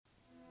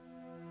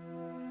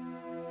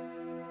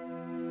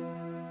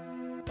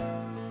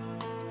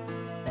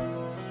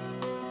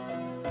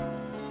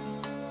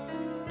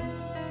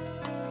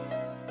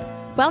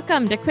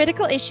Welcome to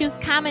Critical Issues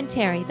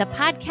Commentary, the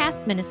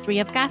podcast ministry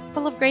of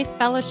Gospel of Grace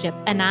Fellowship,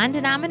 a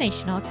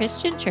non-denominational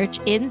Christian church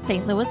in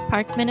St. Louis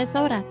Park,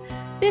 Minnesota.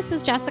 This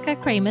is Jessica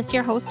Kramus,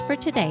 your host for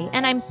today,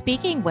 and I'm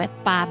speaking with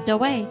Bob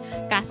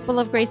DeWay, Gospel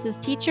of Grace's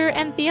teacher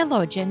and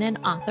theologian and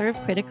author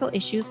of Critical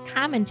Issues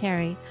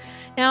Commentary.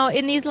 Now,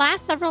 in these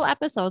last several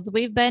episodes,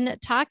 we've been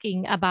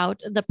talking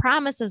about the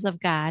promises of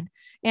God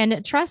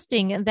and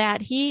trusting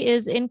that He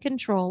is in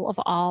control of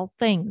all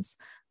things.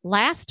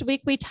 Last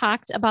week, we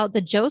talked about the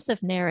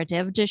Joseph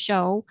narrative to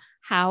show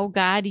how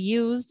God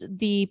used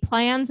the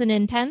plans and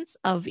intents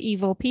of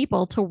evil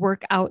people to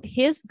work out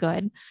His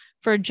good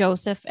for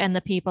Joseph and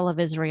the people of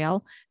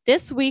Israel.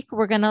 This week,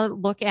 we're going to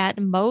look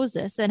at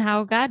Moses and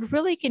how God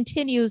really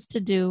continues to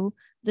do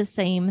the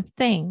same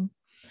thing.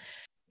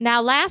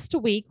 Now, last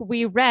week,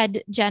 we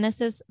read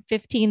Genesis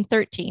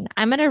 15:13.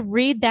 I'm going to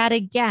read that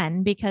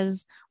again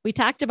because we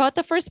talked about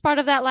the first part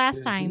of that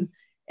last time.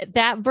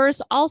 That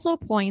verse also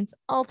points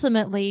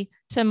ultimately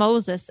to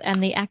Moses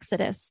and the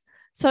Exodus.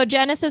 So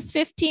Genesis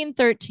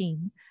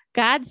 15:13,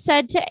 God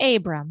said to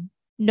Abram,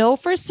 "Know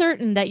for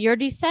certain that your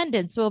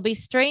descendants will be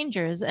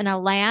strangers in a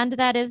land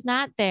that is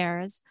not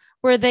theirs,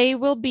 where they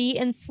will be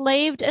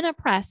enslaved and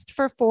oppressed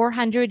for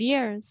 400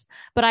 years.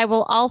 But I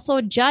will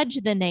also judge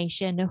the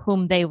nation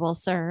whom they will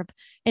serve,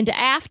 and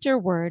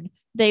afterward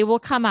they will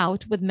come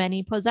out with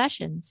many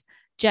possessions."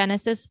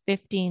 Genesis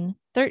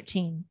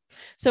 15:13.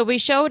 So we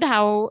showed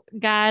how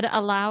God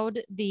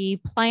allowed the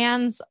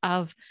plans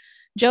of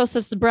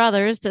Joseph's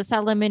brothers to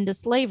sell him into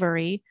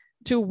slavery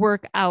to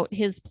work out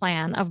his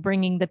plan of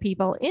bringing the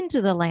people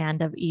into the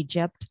land of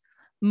Egypt.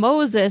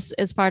 Moses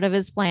is part of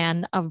his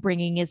plan of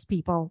bringing his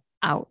people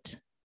out.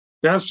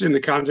 That's in the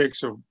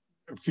context of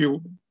a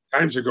few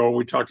times ago,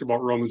 we talked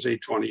about Romans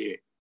 8:28.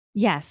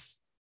 Yes.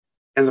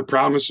 And the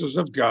promises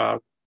of God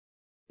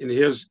in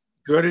His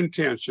good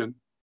intention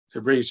to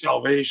bring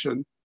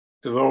salvation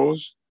to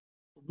those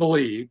who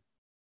believe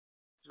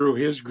through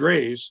His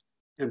grace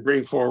and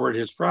bring forward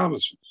His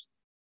promises.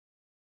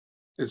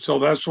 And so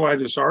that's why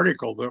this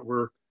article that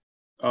we're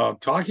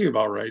talking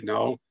about right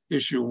now,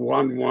 issue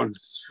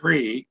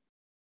 113,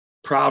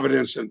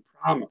 Providence and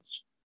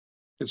Promise.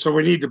 And so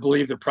we need to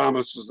believe the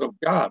promises of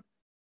God.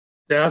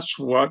 That's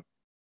what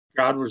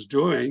God was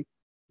doing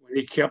when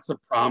He kept the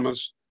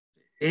promise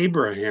to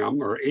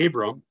Abraham or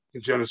Abram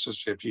in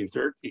Genesis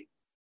 15:13.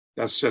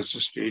 That sets the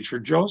stage for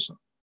Joseph.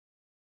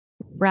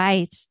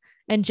 Right.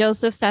 And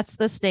Joseph sets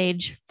the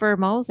stage for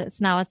Moses.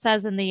 Now, it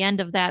says in the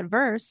end of that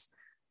verse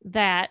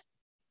that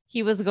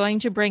he was going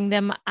to bring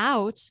them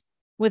out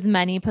with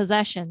many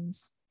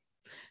possessions.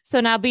 So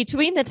now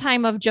between the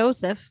time of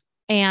Joseph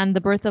and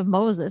the birth of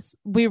Moses,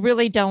 we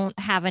really don't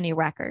have any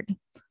record.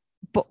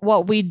 But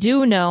what we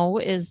do know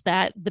is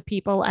that the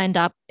people end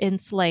up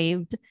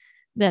enslaved,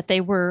 that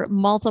they were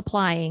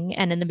multiplying.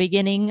 And in the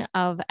beginning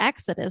of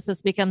Exodus,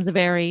 this becomes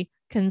very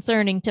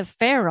concerning to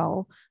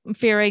Pharaoh,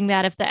 fearing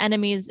that if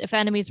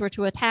enemies were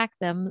to attack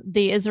them,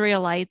 the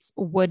Israelites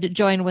would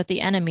join with the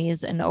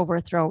enemies and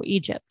overthrow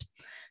Egypt.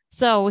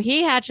 So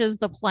he hatches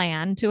the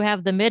plan to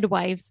have the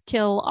midwives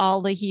kill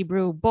all the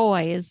Hebrew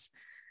boys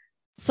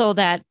so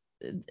that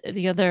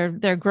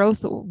their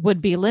growth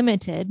would be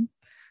limited.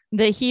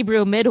 The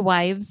Hebrew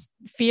midwives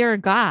fear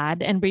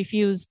God and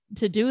refuse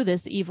to do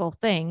this evil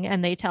thing.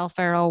 And they tell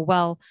Pharaoh,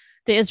 well,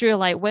 the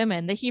Israelite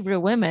women, the Hebrew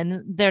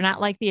women, they're not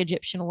like the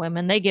Egyptian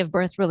women. They give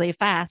birth really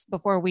fast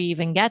before we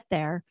even get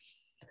there.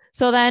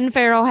 So then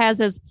Pharaoh has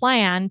his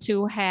plan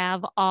to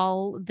have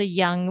all the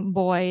young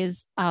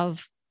boys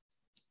of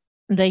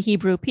the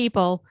Hebrew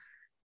people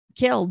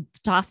killed,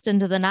 tossed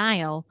into the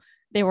Nile.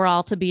 They were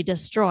all to be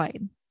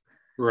destroyed.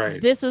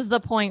 Right. This is the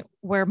point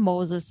where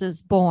Moses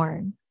is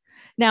born.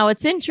 Now,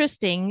 it's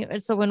interesting.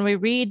 So when we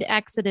read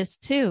Exodus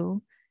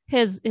 2,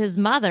 his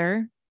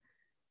mother,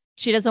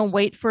 she doesn't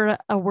wait for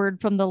a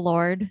word from the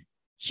Lord.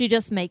 She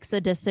just makes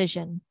a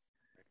decision.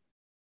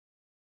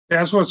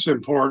 That's what's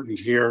important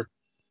here,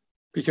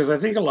 because I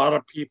think a lot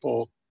of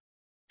people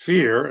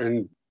fear,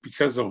 and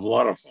because of a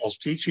lot of false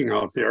teaching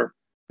out there,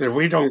 that if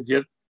we don't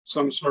get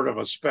some sort of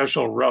a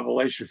special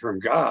revelation from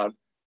God,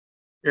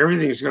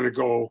 everything's going to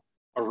go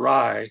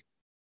awry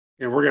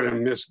and we're going to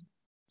miss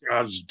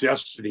God's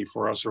destiny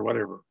for us or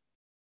whatever.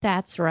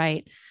 That's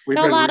right.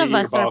 A lot of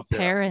us are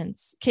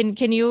parents.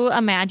 Can you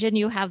imagine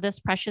you have this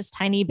precious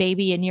tiny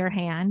baby in your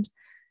hand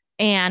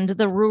and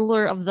the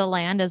ruler of the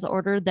land has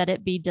ordered that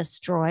it be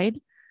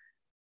destroyed?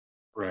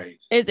 Right.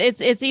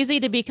 It's easy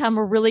to become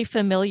really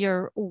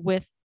familiar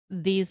with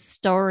these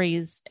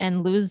stories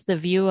and lose the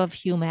view of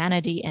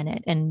humanity in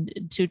it, and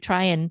to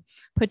try and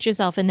put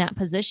yourself in that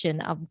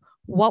position of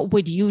what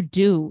would you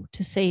do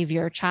to save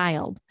your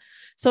child?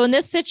 So in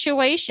this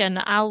situation,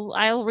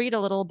 I'll read a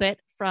little bit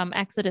from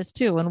Exodus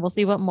 2, and we'll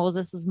see what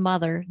Moses'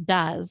 mother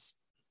does.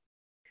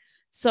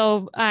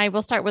 So I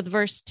will start with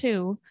verse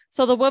 2.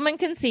 So the woman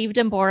conceived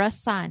and bore a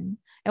son.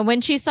 And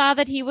when she saw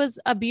that he was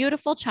a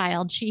beautiful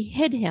child, she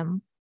hid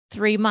him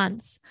 3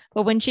 months.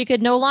 But when she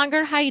could no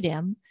longer hide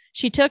him,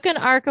 she took an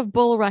ark of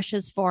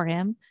bulrushes for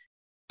him,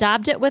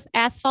 daubed it with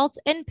asphalt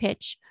and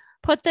pitch,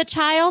 put the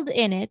child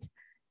in it,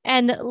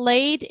 and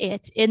laid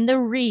it in the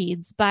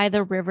reeds by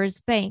the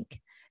river's bank.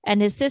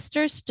 And his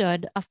sister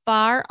stood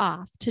afar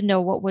off to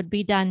know what would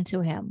be done to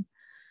him.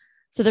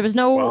 So there was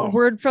no Wow.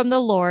 word from the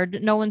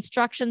Lord, no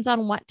instructions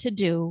on what to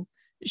do.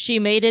 She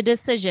made a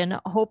decision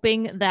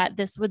hoping that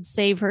this would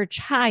save her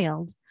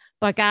child,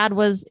 but God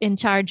was in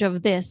charge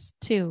of this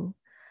too.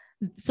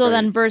 So Right.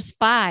 then, verse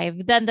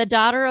 5, then the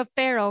daughter of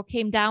Pharaoh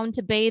came down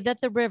to bathe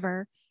at the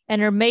river,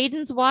 and her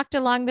maidens walked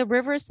along the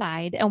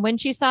riverside. And when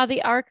she saw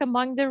the ark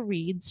among the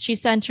reeds, she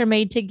sent her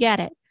maid to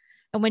get it.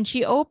 And when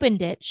she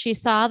opened it, she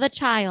saw the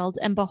child,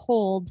 and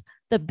behold,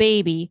 the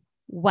baby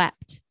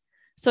wept.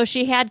 So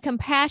she had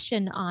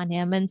compassion on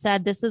him and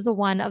said, this is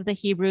one of the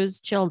Hebrews'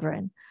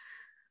 children.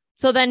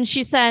 So then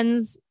she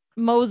sends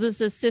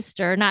Moses'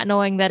 sister, not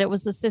knowing that it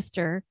was the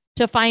sister,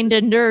 to find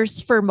a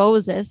nurse for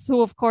Moses,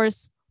 who, of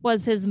course,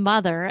 was his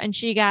mother. And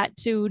she got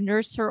to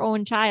nurse her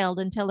own child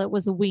until it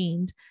was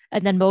weaned.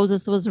 And then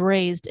Moses was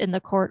raised in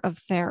the court of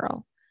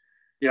Pharaoh.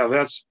 Yeah, and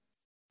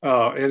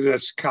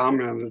that's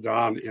commented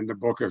on in the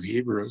book of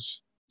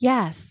Hebrews.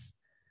 Yes.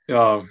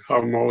 How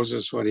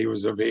Moses, when he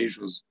was of age,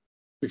 was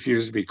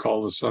refused to be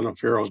called the son of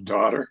Pharaoh's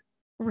daughter.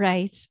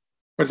 Right.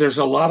 But there's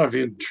a lot of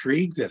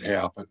intrigue that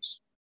happens.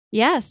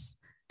 Yes.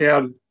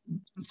 And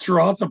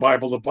throughout the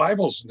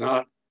Bible's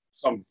not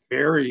some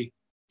fairy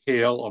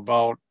tale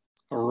about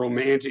a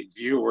romantic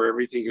view where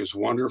everything is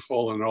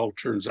wonderful and all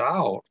turns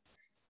out.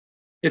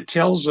 It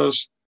tells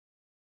us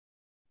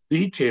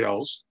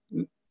details.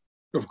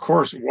 Of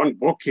course, one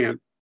book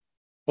can't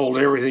hold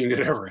everything that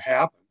ever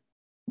happened.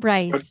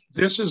 Right. But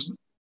this is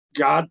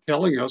God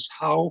telling us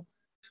how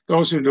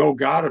those who know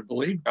God and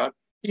believe God,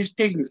 he's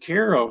taking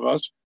care of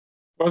us,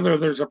 whether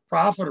there's a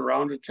prophet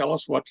around to tell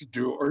us what to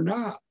do or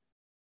not.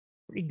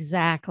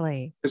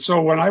 Exactly. And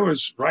so when I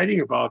was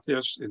writing about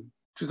this in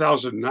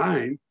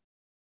 2009,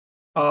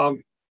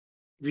 if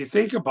you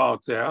think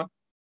about that,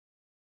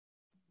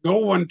 no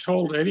one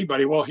told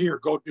anybody, well, here,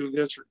 go do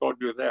this or go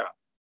do that.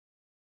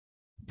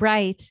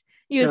 Right.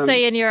 You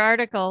say in your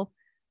article,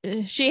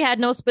 she had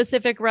no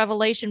specific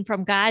revelation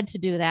from God to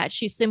do that.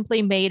 She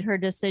simply made her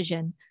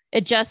decision.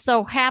 It just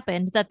so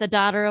happened that the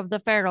daughter of the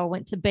Pharaoh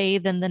went to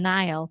bathe in the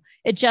Nile.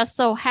 It just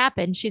so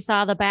happened she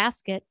saw the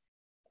basket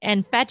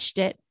and fetched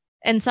it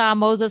and saw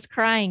Moses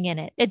crying in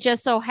it. It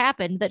just so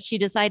happened that she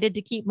decided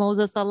to keep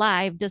Moses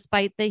alive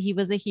despite that he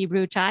was a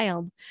Hebrew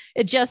child.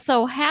 It just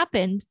so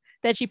happened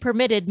that she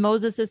permitted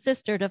Moses'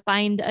 sister to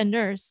find a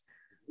nurse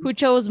who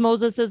chose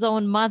Moses'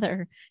 own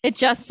mother. It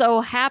just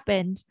so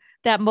happened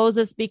that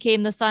Moses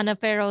became the son of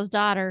Pharaoh's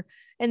daughter,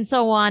 and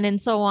so on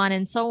and so on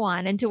and so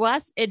on. And to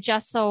us, it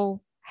just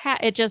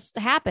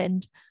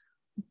happened,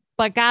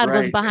 but God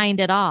was behind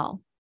it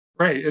all.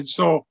 Right. And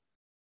so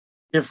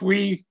if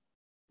we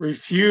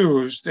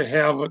refuse to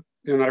have it,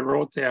 and I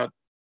wrote that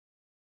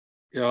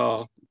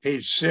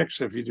page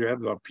 6, if you do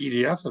have the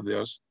PDF of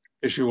this,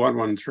 issue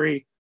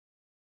 113,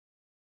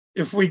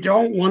 if we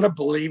don't want to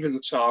believe in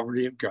the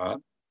sovereignty of God,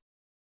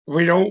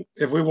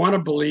 if we want to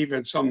believe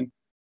in some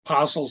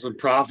apostles and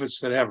prophets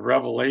that have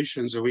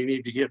revelations and we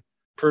need to get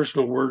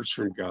personal words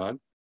from God,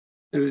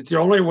 and that the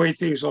only way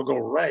things will go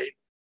right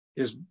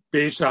is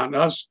based on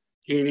us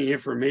gaining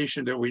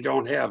information that we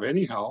don't have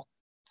anyhow,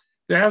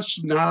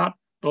 that's not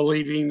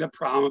believing the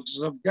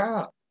promises of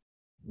God.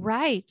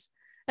 Right.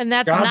 And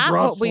that's not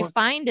what we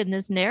find in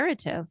this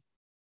narrative.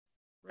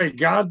 Right.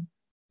 God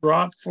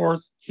brought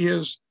forth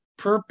his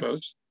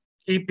purpose,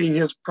 keeping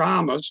his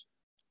promise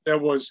that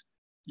was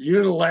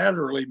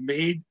unilaterally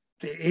made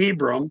to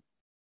Abram,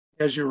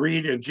 as you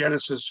read in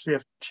Genesis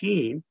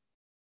 15.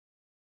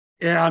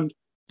 And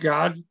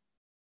God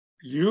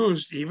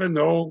used, even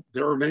though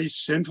there were many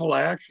sinful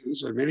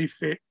actions and many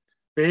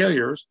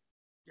failures,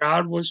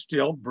 God was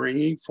still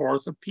bringing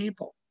forth a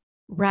people.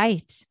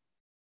 Right.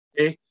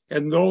 Okay?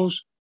 And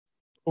those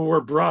who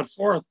were brought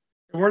forth,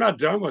 and we're not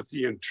done with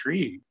the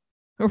intrigue.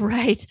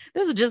 Right.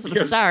 This is just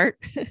the start.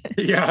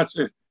 Yeah,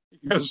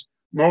 because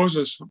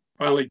Moses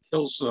finally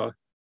kills an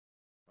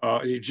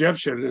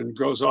Egyptian and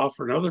goes off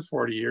for another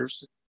 40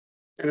 years.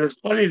 And there's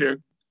plenty to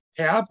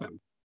happen.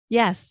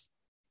 Yes.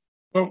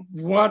 But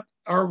what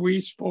are we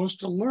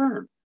supposed to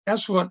learn?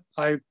 That's what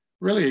I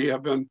really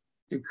have been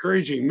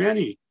encouraging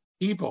many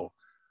people.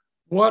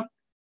 What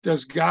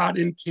does God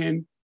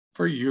intend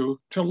for you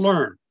to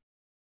learn?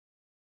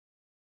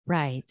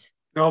 Right.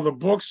 Now, the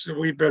books that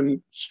we've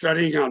been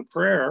studying on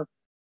prayer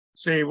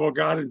say, well,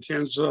 God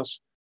intends us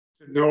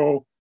to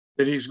know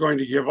that he's going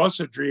to give us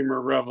a dream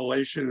or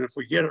revelation. And if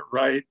we get it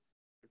right,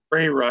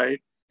 pray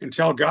right, and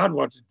tell God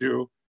what to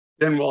do,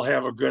 then we'll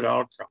have a good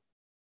outcome.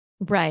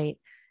 Right.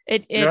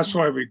 That's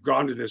why we've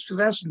gone to this, because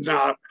that's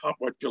not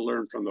what you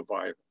learn from the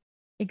Bible.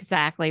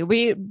 Exactly.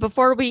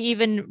 Before we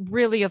even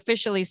really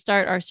officially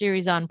start our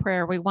series on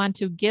prayer, we want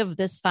to give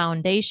this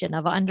foundation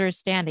of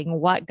understanding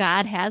what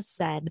God has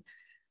said,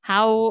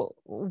 how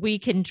we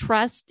can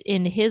trust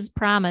in his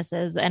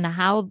promises, and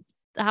how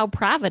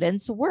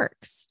providence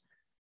works.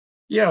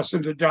 Yes,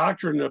 and the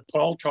doctrine that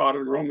Paul taught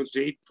in Romans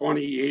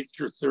 8:28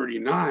 through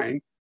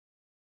 39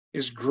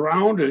 is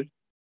grounded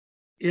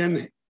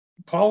in,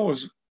 Paul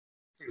was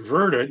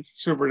converted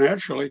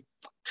supernaturally,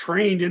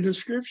 trained in the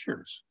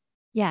scriptures.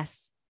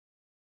 Yes.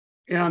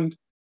 And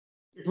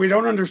if we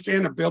don't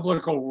understand a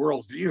biblical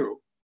worldview,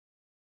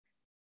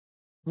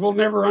 we'll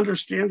never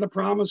understand the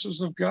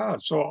promises of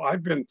God. So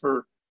I've been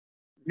for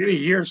many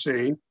years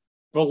saying,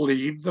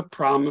 believe the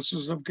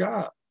promises of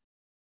God.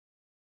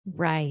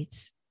 Right.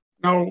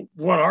 Now,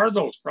 what are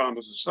those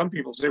promises? Some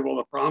people say, well,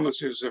 the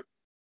promise is if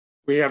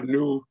we have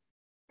new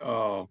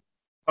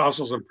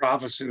apostles and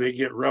prophets and they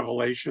get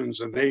revelations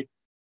and they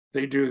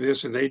do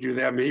this and they do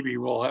that, maybe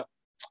we'll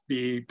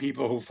be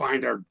people who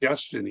find our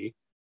destiny.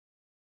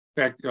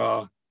 In fact,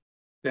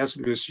 that's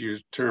a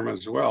misused term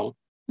as well.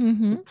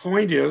 Mm-hmm. The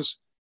point is,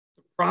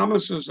 the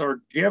promises are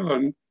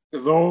given to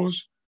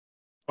those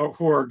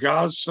who are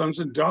God's sons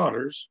and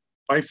daughters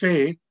by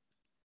faith,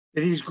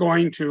 that he's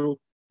going to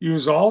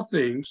use all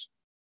things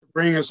to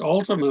bring us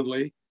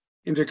ultimately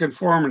into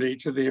conformity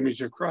to the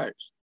image of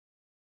Christ.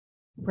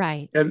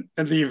 Right. And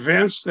the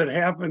events that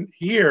happen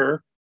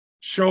here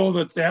show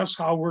that that's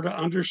how we're to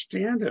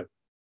understand it.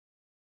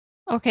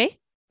 Okay.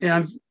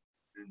 And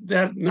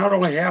that not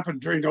only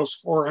happened during those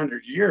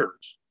 400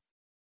 years,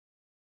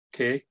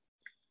 okay,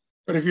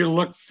 but if you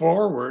look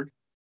forward,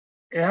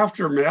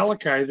 after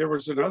Malachi, there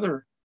was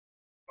another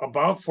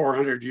about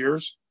 400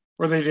 years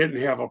where they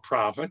didn't have a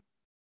prophet.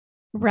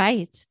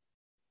 Right.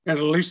 And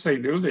at least they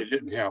knew they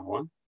didn't have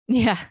one.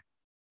 Yeah.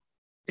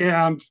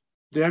 And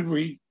then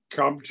we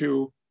come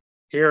to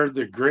Herod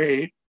the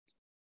Great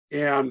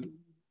and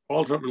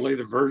ultimately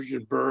the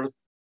virgin birth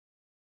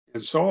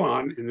and so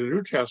on in the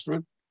New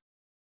Testament.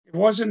 It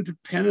wasn't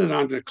dependent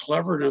on the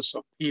cleverness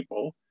of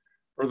people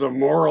or the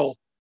moral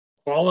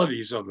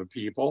qualities of the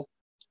people,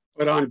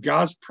 but on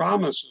God's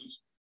promises,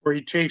 where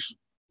he takes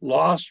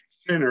lost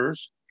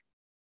sinners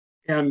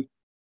and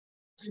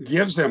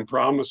gives them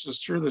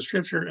promises through the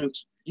scripture, and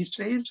he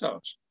saves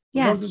us.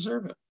 We don't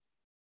deserve it.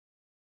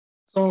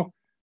 So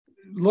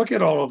look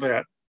at all of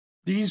that.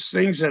 These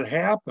things that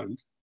happened,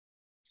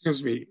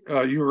 excuse me,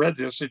 you read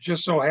this, it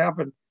just so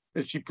happened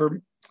that she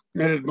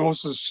permitted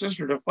Moses'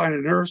 sister to find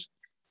a nurse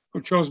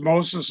who chose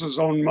Moses'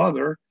 own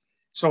mother.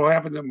 So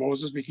happened that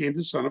Moses became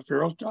the son of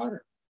Pharaoh's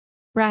daughter.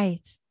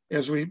 Right.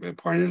 As we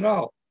pointed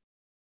out.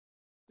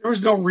 There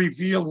was no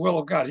revealed will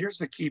of God. Here's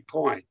the key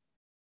point.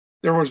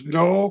 There was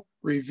no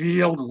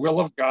revealed will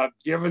of God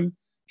given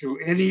to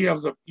any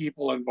of the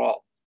people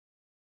involved.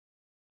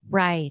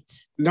 Right.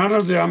 None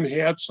of them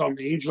had some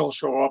angel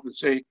show up and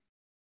say,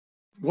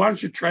 why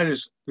don't you try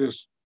this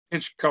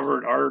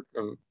pitch-covered ark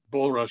of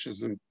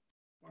bulrushes, and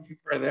why don't you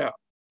try that?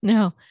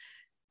 No.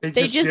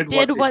 They just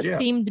did what did.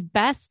 seemed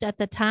best at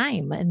the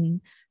time.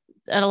 And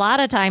a lot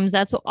of times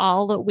that's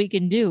all that we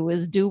can do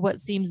is do what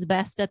seems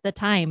best at the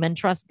time and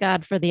trust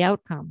God for the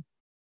outcome.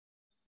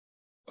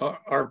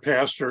 Our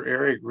pastor,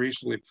 Eric,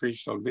 recently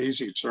preached an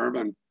amazing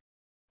sermon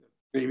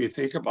that made me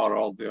think about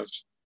all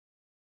this.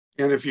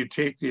 And if you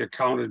take the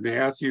account in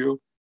Matthew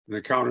and the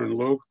account in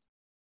Luke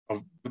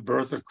of the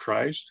birth of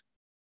Christ,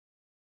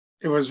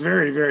 it was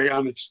very, very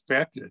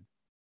unexpected.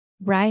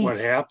 Right. What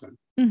happened.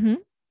 Mm-hmm.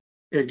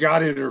 And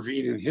God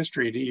intervened in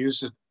history, and he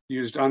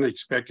used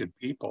unexpected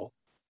people.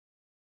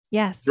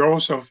 Yes.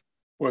 Joseph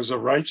was a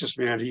righteous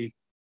man. He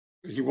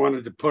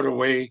wanted to put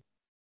away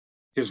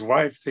his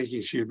wife,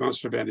 thinking she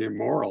must have been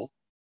immoral.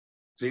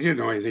 He didn't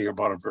know anything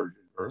about a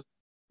virgin birth.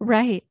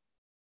 Right.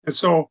 And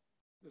so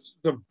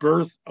the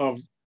birth of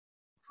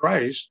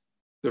Christ,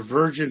 the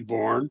virgin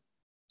born,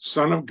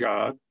 Son of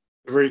God,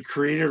 the very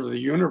creator of the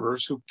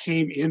universe who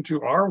came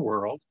into our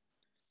world,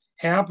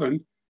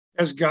 happened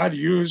as God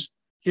used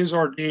his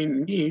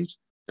ordained means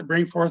to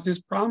bring forth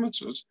his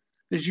promises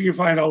that you can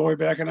find all the way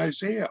back in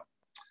Isaiah.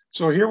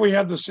 So here we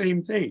have the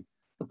same thing.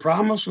 The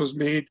promise was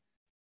made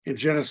in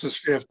Genesis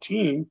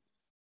 15.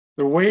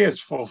 The way it's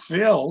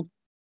fulfilled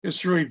is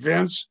through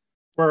events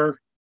where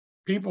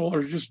people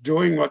are just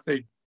doing what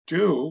they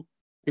do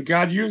and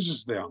God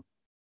uses them.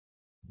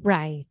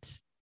 Right.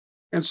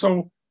 And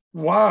so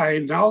why,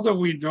 now that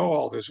we know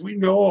all this, we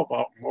know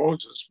about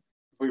Moses,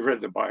 if we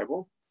read the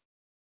Bible,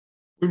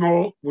 we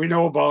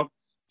know about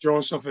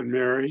Joseph and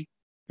Mary,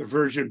 the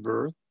virgin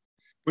birth.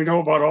 We know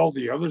about all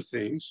the other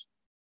things,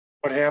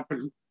 what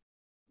happened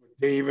with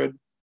David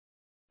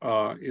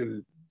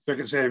in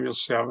 2 Samuel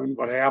 7,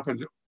 what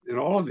happened in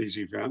all of these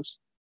events.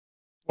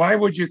 Why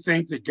would you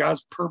think that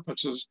God's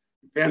purposes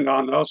depend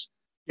on us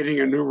getting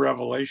a new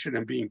revelation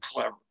and being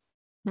clever?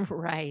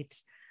 Right.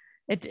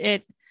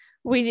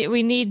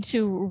 We need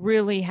to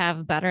really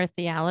have better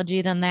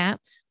theology than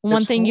that.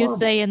 One thing you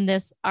say in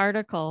this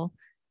article,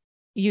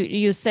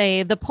 you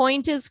say the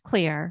point is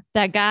clear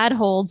that God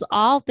holds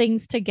all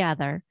things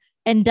together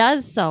and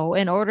does so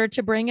in order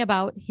to bring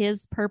about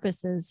his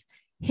purposes.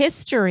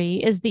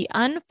 History is the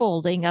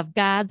unfolding of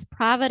God's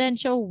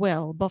providential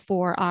will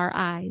before our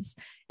eyes.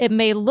 It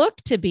may look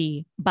to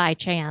be by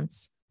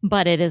chance,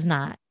 but it is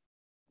not.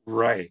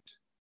 Right.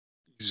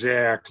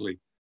 Exactly.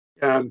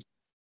 And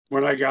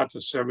when I got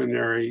to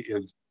seminary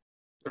in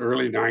the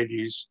early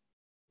 90s,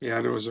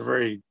 and it was a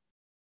very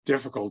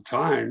difficult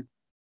time,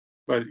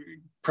 but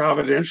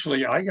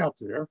providentially I got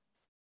there.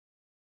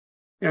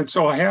 And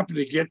so I happened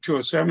to get to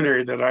a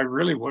seminary that I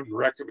really wouldn't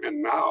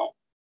recommend now.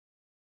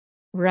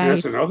 Right. And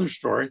that's another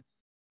story.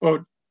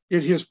 But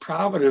in his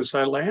Providence,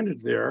 I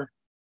landed there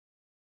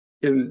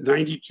in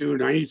 92,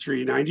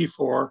 93,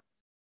 94.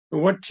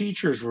 And what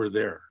teachers were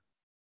there?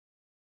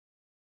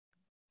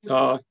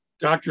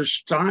 Dr.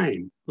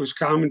 Stein, whose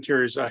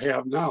commentaries I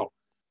have now,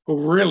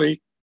 who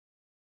really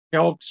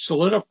helped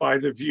solidify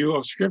the view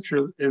of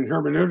Scripture in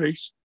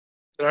hermeneutics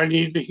that I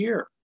needed to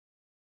hear.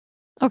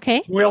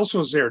 Okay. Who else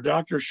was there?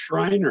 Dr.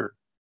 Schreiner,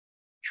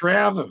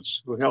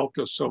 Travis, who helped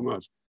us so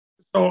much.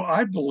 So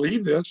I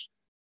believe this.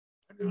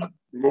 I'm not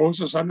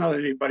Moses, I'm not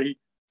anybody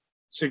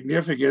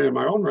significant in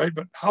my own right,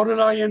 but how did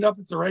I end up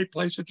at the right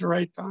place at the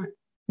right time?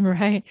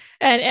 Right.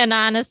 And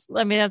honest,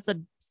 I mean, that's a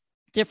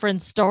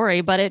different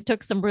story, but it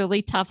took some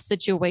really tough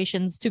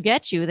situations to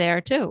get you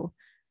there too.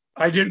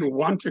 I didn't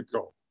want to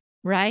go.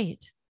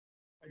 Right.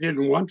 I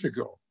didn't want to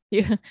go.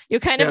 You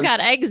kind of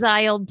got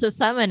exiled to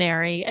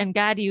seminary, and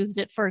God used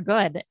it for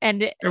good,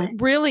 and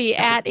really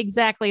at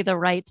exactly the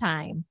right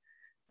time.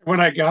 When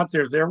I got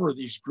there, there were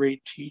these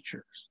great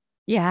teachers.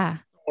 Yeah.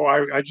 Oh,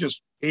 I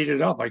just ate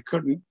it up. I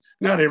couldn't,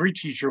 not every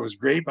teacher was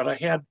great, but I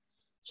had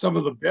some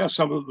of the best,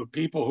 some of the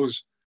people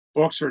whose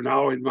books are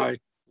now in my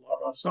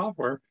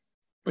software.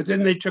 But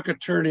then they took a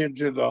turn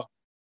into the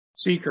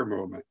seeker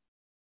movement.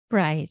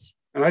 Right.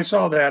 And I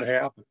saw that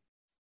happen.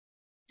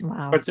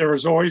 Wow. But there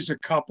was always a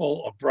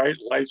couple of bright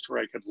lights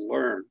where I could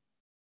learn.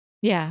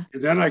 Yeah.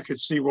 And then I could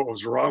see what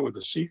was wrong with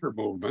the seeker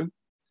movement.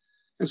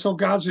 And so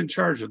God's in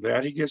charge of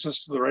that. He gets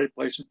us to the right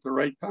place at the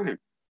right time.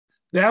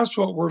 That's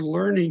what we're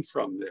learning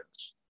from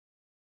this.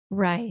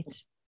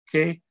 Right.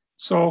 Okay.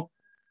 So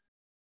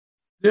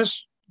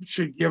this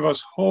should give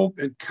us hope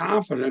and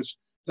confidence,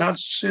 not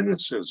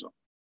cynicism.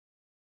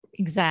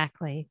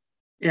 Exactly.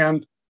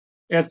 And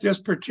at this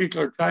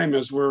particular time,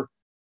 as we're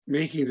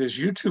making this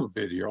YouTube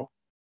video,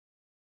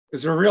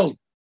 is a real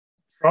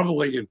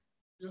troubling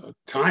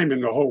time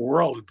in the whole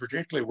world, and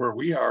particularly where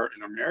we are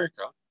in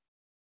America.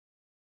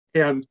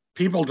 And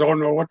people don't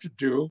know what to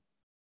do.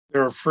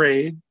 They're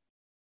afraid.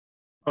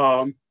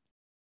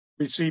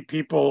 We see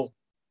people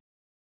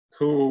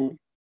who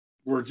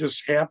were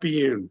just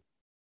happy and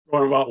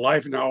going about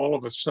life. Now, all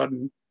of a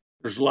sudden,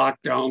 there's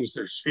lockdowns,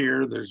 there's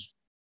fear, there's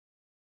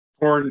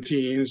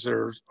quarantines,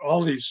 there's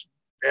all these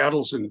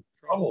battles and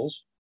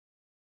troubles.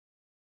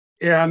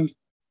 And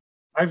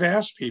I've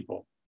asked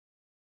people,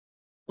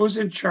 who's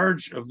in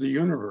charge of the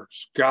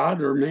universe,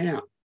 God or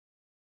man?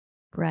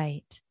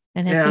 Right.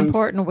 And it's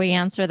important we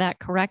answer that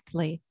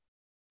correctly.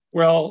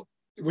 Well,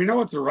 we know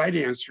what the right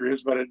answer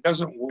is, but it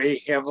doesn't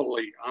weigh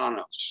heavily on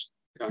us.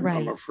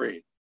 I'm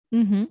afraid.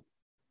 Mm-hmm.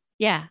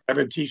 Yeah. I've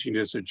been teaching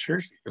this at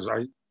church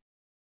because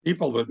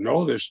people that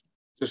know this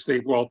just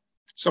think, well,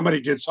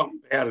 somebody did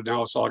something bad and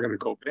now it's all going to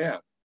go bad.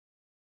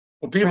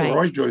 Well, people are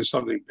always doing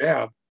something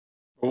bad.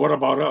 But what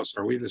about us?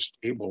 Are we the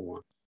stable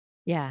one?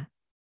 Yeah.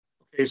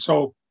 Okay,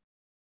 so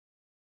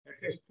at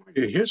this point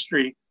in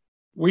history,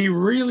 we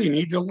really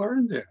need to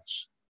learn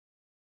this.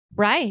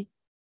 Right.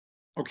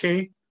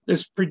 Okay,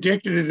 it's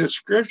predicted in the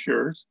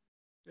scriptures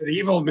that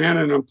evil men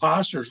and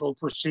imposters will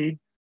proceed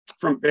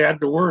from bad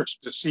to worse,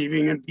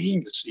 deceiving and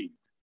being deceived.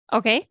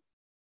 Okay.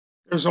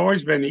 There's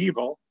always been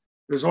evil.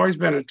 There's always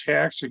been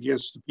attacks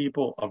against the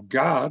people of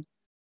God.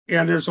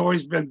 And there's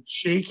always been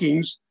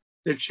shakings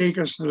that shake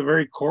us to the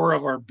very core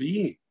of our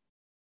being.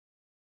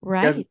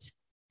 Right. And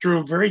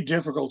through very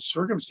difficult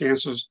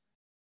circumstances,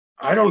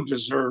 I don't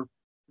deserve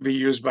to be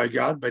used by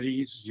God, but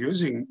he's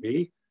using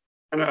me.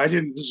 And I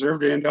didn't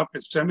deserve to end up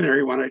at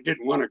seminary when I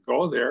didn't want to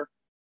go there,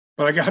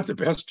 but I got the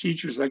best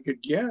teachers I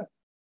could get.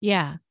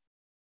 Yeah.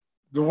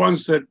 The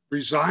ones that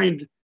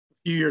resigned a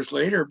few years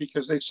later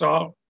because they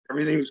saw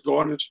everything was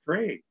going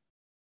astray.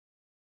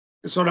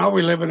 And so now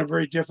we live in a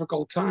very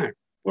difficult time.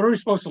 What are we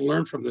supposed to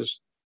learn from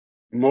this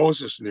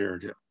Moses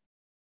narrative?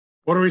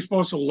 What are we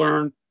supposed to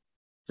learn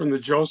from the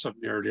Joseph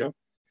narrative?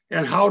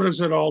 And how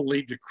does it all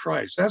lead to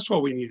Christ? That's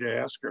what we need to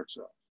ask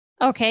ourselves.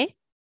 Okay.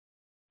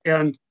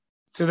 And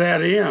to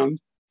that end,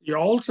 the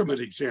ultimate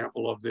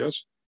example of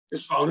this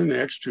is found in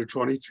Acts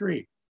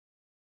 2:23.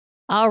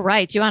 All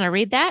right. Do you want to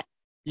read that?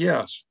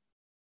 Yes.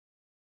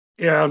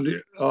 And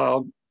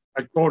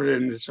I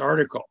quoted in this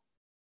article,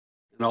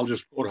 and I'll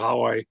just quote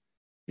how I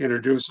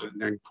introduce it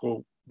and then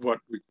quote what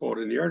we quote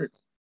in the article.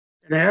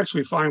 And I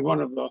actually find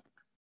one of the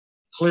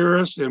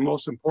clearest and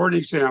most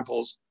important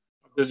examples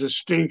of the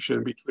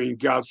distinction between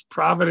God's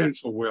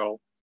providential will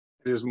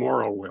and his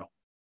moral will.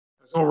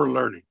 That's what we're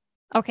learning.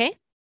 Okay.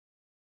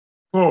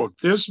 Quote,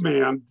 this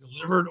man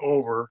delivered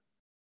over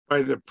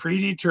by the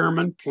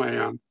predetermined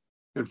plan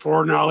and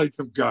foreknowledge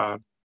of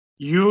God,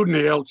 you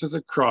nailed to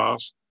the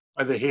cross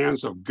by the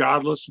hands of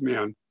godless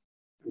men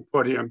and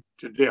put him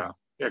to death.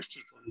 Acts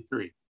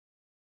 2:23.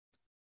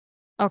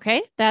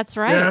 Okay, that's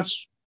right.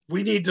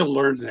 We need to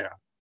learn that.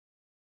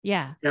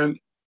 Yeah. And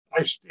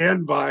I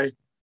stand by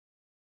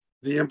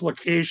the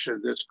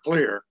implication that's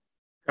clear.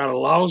 God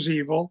allows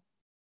evil,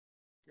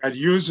 God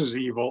uses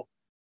evil,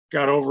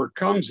 God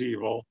overcomes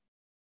evil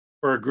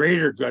for a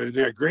greater good, and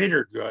that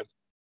greater good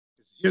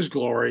is his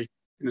glory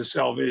in the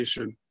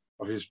salvation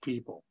of his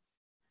people.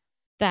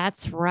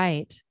 That's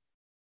right.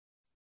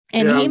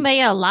 And he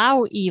may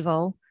allow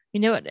evil.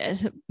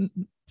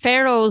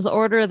 Pharaoh's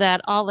order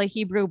that all the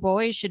Hebrew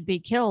boys should be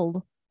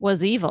killed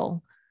was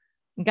evil.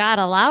 God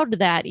allowed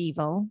that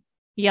evil.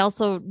 He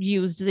also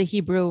used the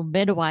Hebrew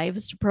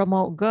midwives to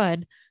promote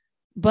good.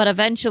 But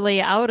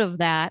eventually out of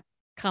that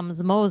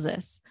comes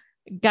Moses.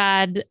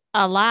 God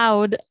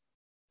allowed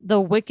the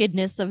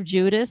wickedness of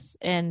Judas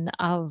and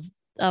of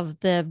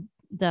the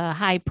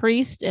high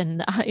priest and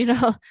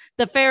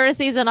the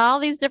Pharisees and all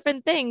these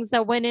different things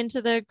that went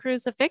into the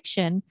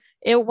crucifixion.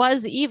 It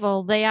was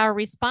evil. They are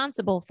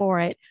responsible for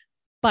it,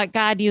 but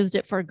God used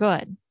it for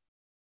good.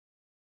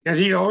 And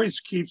he always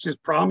keeps his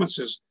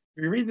promises.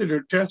 If you read the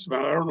New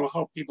Testament, I don't know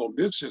how people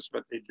miss this,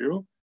 but they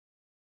do.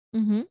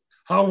 Mm-hmm.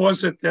 How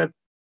was it that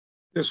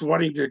this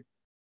wanting to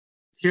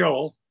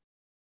kill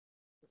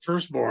the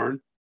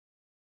firstborn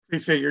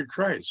prefigured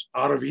Christ?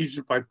 Out of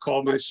Egypt I've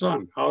called my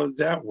son. How did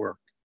that work?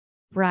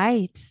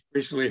 Right.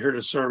 Recently heard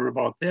a sermon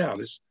about that.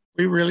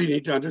 We really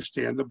need to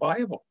understand the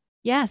Bible.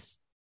 Yes.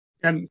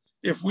 And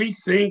if we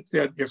think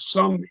that if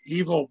some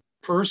evil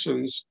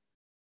persons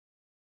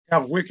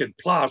have wicked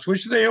plots,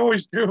 which they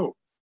always do.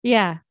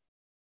 Yeah.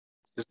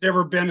 There's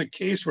never been a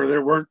case where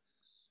there weren't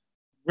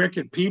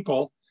wicked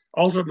people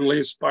ultimately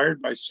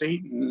inspired by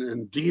Satan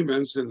and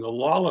demons and the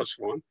lawless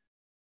one.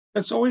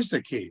 That's always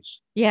the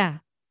case. Yeah.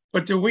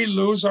 But do we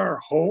lose our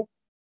hope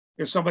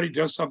if somebody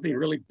does something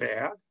really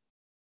bad?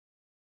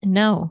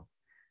 No.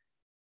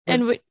 But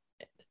and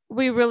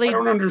we really... I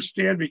don't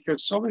understand,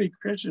 because so many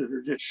Christians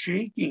are just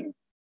shaking.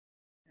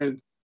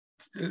 And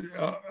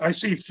I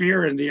see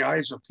fear in the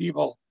eyes of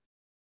people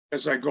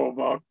as I go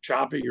about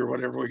shopping or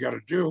whatever we got to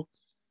do.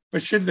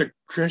 But should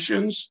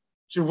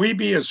we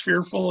be as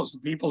fearful as the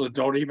people that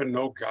don't even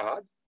know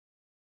God?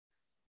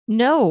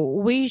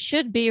 No, we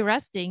should be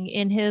resting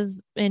in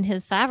his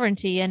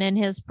sovereignty and in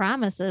his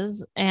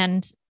promises.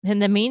 And in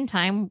the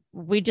meantime,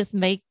 we just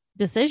make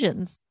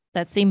decisions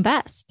that seem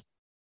best.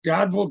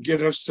 God will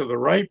get us to the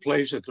right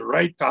place at the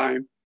right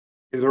time,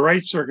 in the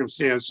right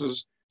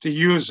circumstances, to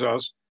use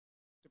us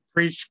to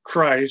preach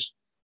Christ,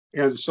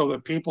 and so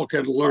that people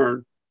can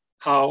learn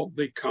how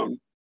they come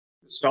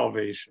to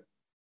salvation.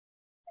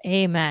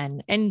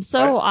 Amen. And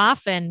so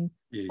often,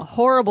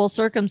 horrible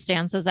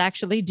circumstances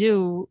actually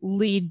do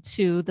lead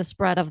to the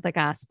spread of the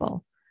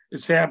gospel.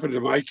 It's happened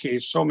in my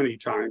case so many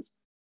times.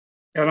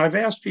 And I've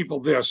asked people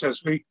this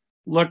as we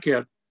look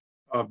at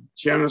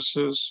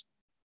Genesis,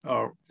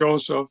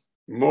 Joseph,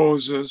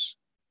 Moses,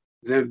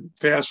 then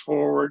fast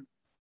forward.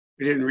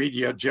 We didn't read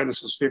yet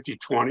Genesis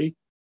 50:20.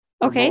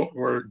 Okay.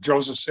 Where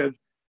Joseph said,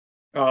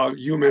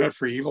 you meant it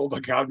for evil,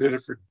 but God meant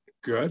it for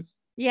good.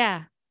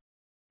 Yeah.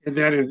 And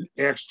then in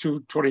Acts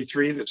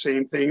 2:23, the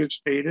same thing is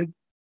stated.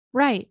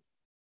 Right.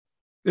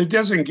 It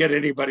doesn't get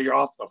anybody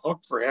off the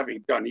hook for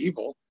having done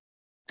evil.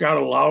 God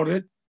allowed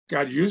it.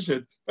 God used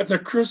it. But the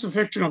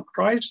crucifixion of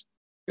Christ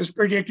is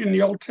predicted in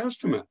the Old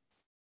Testament.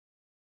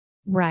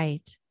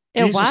 Right.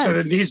 Jesus said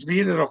it needs to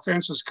be that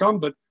offenses come,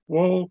 but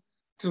woe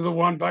to the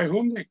one by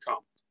whom they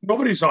come.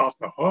 Nobody's off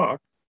the hook.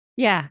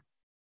 Yeah.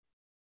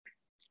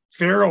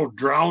 Pharaoh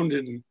drowned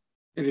in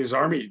his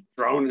army,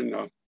 drowned in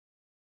the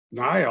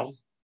Nile.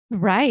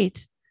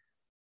 Right.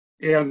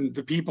 And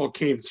the people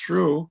came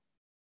through.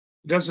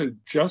 It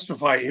doesn't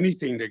justify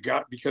anything to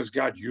God because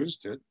God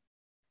used it.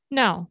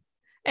 No.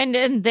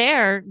 And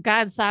there,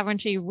 God's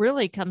sovereignty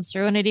really comes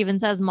through. And it even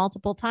says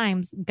multiple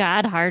times,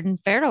 God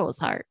hardened Pharaoh's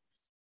heart.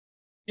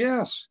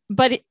 Yes.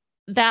 But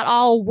that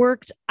all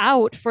worked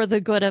out for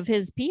the good of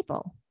his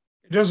people.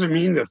 It doesn't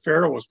mean that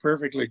Pharaoh was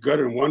perfectly good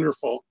and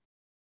wonderful,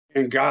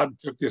 and God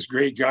took this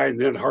great guy and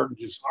then hardened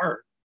his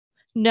heart.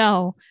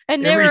 No.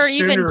 And Every there are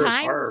even sinner is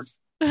times... hard.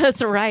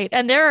 That's right.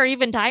 And there are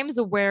even times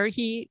where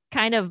he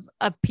kind of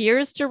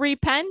appears to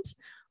repent,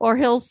 or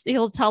he'll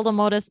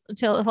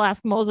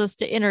ask Moses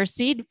to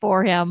intercede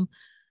for him,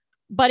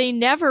 but he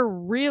never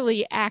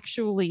really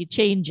actually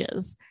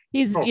changes.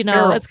 He's,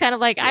 it's kind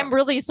of like, yeah, I'm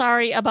really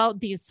sorry about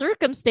these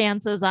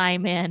circumstances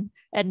I'm in,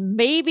 and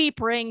maybe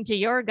praying to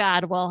your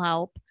God will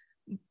help,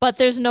 but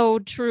there's no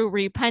true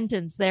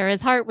repentance there.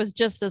 His heart was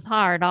just as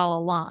hard all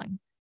along.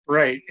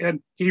 Right.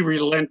 And he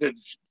relented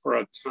for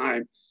a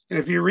time. And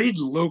if you read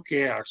Luke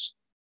Acts,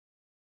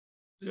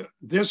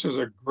 this is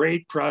a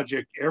great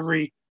project.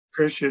 Every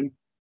Christian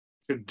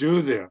should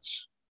do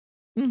this.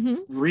 Mm-hmm.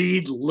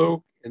 Read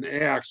Luke and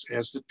Acts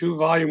as the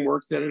 2-volume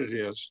work that it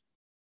is,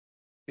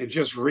 and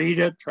just read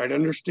it. Try to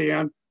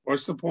understand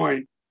what's the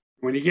point.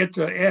 When you get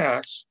to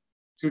Acts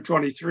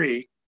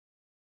 2:23,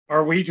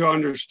 are we to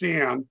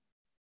understand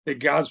that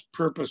God's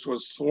purpose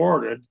was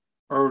thwarted,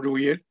 or do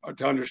we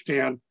to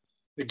understand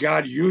that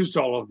God used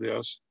all of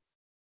this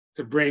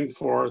to bring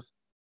forth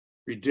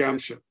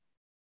redemption?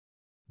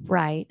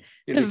 Right.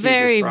 And the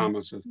very,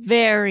 promises.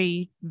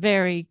 very,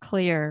 very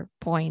clear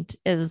point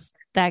is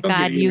that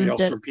God used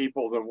it. From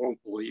people that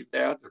won't believe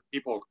that, or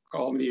people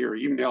call me or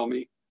email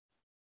me.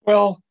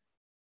 Well,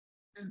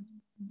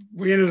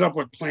 we ended up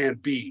with plan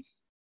B.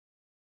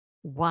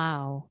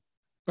 Wow.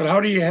 But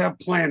how do you have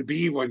plan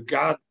B when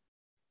God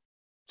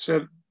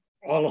said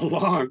all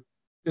along,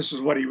 this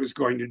is what he was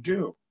going to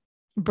do.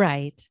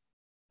 Right.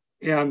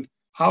 And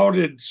how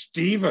did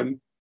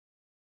Stephen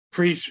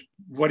preach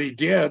what he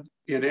did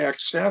in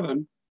Acts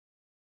 7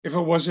 if it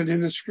wasn't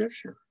in the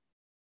scripture?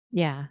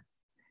 Yeah.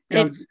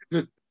 And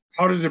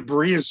how did the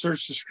Bereans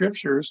search the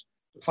scriptures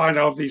to find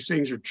out if these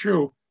things are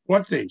true?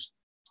 What things?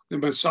 The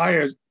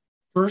Messiah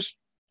first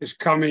is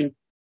coming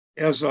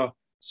as a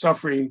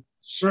suffering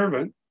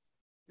servant.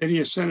 Then he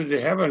ascended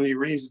to heaven and he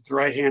reigns at the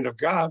right hand of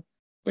God,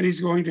 but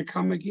he's going to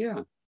come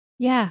again.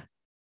 Yeah.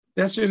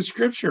 That's in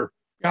scripture.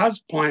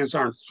 God's plans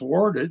aren't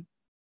thwarted.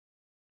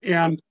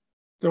 And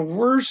the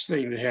worst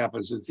thing that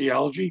happens in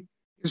theology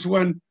is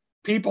when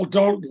people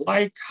don't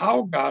like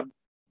how God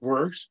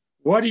works,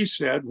 what he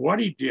said, what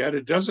he did.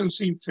 It doesn't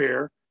seem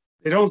fair.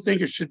 They don't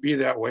think it should be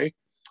that way.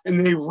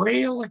 And they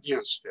rail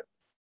against it.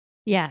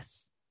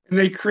 Yes. And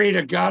they create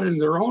a God in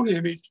their own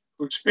image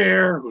who's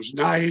fair, who's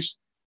nice,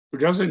 who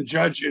doesn't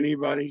judge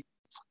anybody,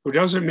 who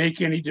doesn't make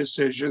any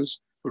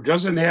decisions, who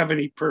doesn't have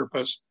any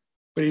purpose,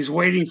 but he's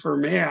waiting for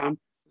man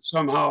to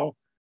somehow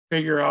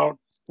figure out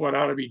what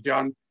ought to be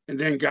done. And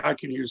then God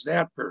can use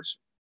that person.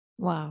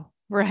 Wow.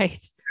 Right.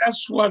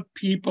 That's what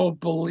people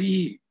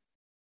believe.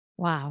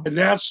 Wow. And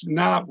that's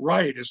not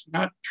right. It's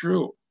not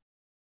true.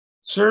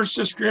 Search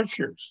the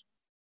scriptures.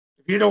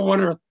 If you don't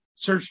want to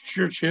search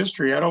church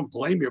history, I don't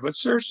blame you, but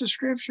search the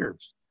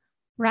scriptures.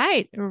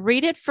 Right.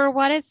 Read it for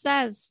what it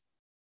says.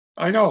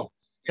 I know.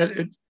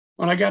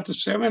 When I got to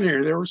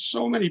seminary, there were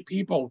so many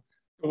people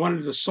that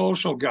wanted the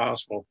social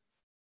gospel.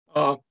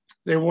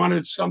 They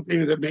wanted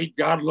something that made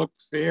God look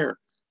fair.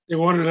 They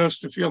wanted us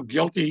to feel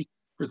guilty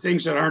for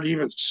things that aren't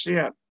even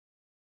sin.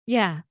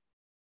 Yeah.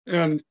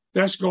 And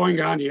that's going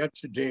on yet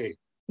today.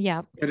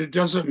 Yeah. And it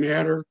doesn't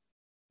matter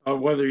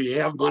whether you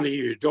have money,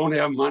 you don't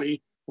have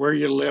money, where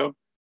you live,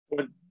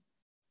 what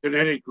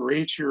genetic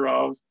race you're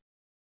of,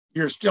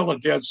 you're still a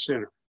dead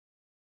sinner.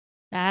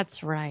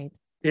 That's right.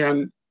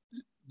 And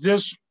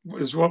this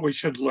is what we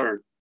should learn.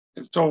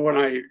 And so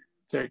when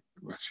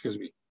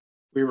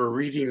we were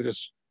reading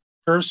this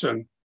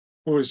person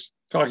who was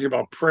talking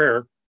about prayer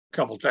a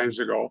couple times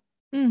ago,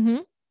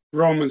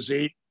 Romans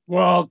 8,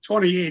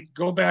 28,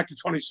 go back to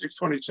 26,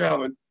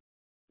 27,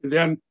 and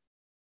then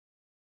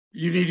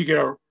you need to get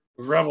a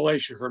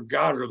revelation from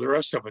God or the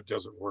rest of it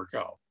doesn't work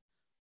out.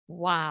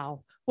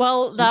 Wow.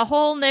 Well, the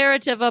whole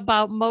narrative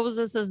about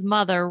Moses's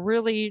mother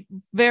really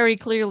very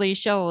clearly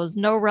shows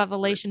no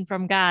revelation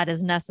from God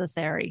is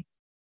necessary.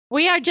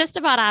 We are just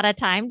about out of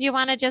time. Do you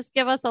want to just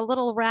give us a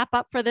little wrap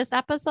up for this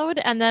episode?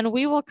 And then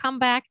we will come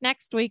back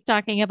next week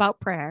talking about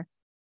prayer.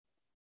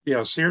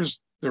 Yes,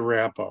 here's the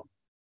wrap up.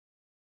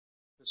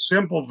 The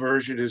simple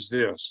version is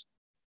this: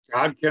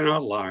 God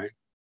cannot lie.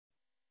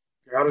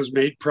 God has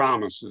made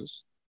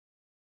promises.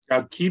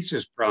 God keeps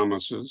his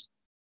promises.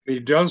 He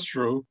does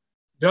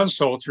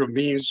so through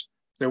means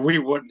that we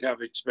wouldn't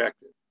have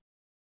expected.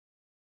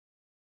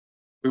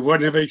 We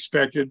wouldn't have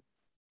expected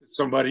that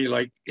somebody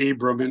like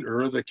Abram in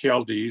Ur of the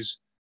Chaldees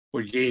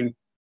would gain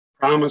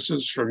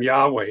promises from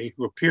Yahweh,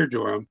 who appeared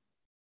to him,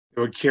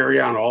 that would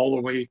carry on all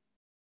the way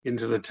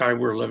into the time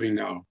we're living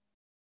now.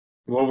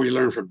 What we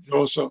learned from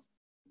Joseph,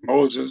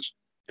 Moses,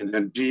 and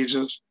then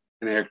Jesus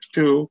in Acts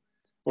 2,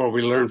 what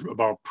we learned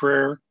about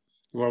prayer,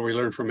 what we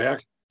learned from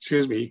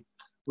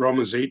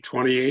Romans 8,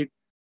 28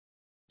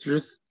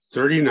 through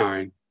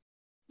 39.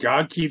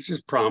 God keeps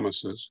his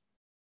promises.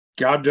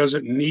 God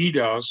doesn't need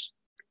us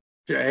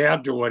to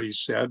add to what he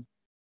said.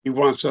 He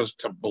wants us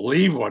to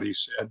believe what he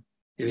said,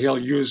 and he'll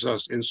use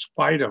us in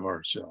spite of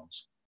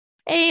ourselves.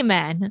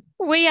 Amen.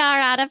 We are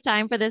out of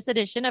time for this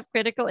edition of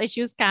Critical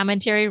Issues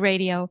Commentary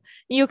Radio.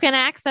 You can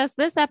access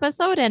this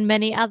episode and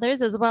many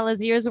others, as well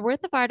as years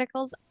worth of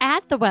articles,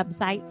 at the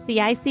website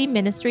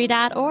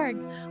cicministry.org.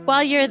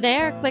 While you're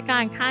there, click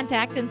on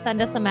Contact and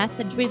send us a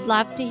message. We'd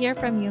love to hear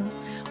from you.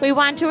 We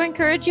want to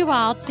encourage you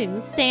all to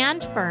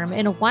stand firm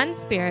in one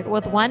spirit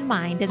with one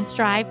mind and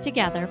strive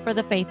together for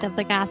the faith of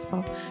the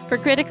gospel. For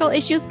Critical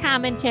Issues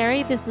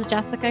Commentary, this is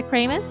Jessica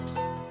Kramus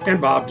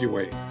and Bob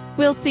DeWay.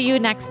 We'll see you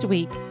next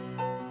week.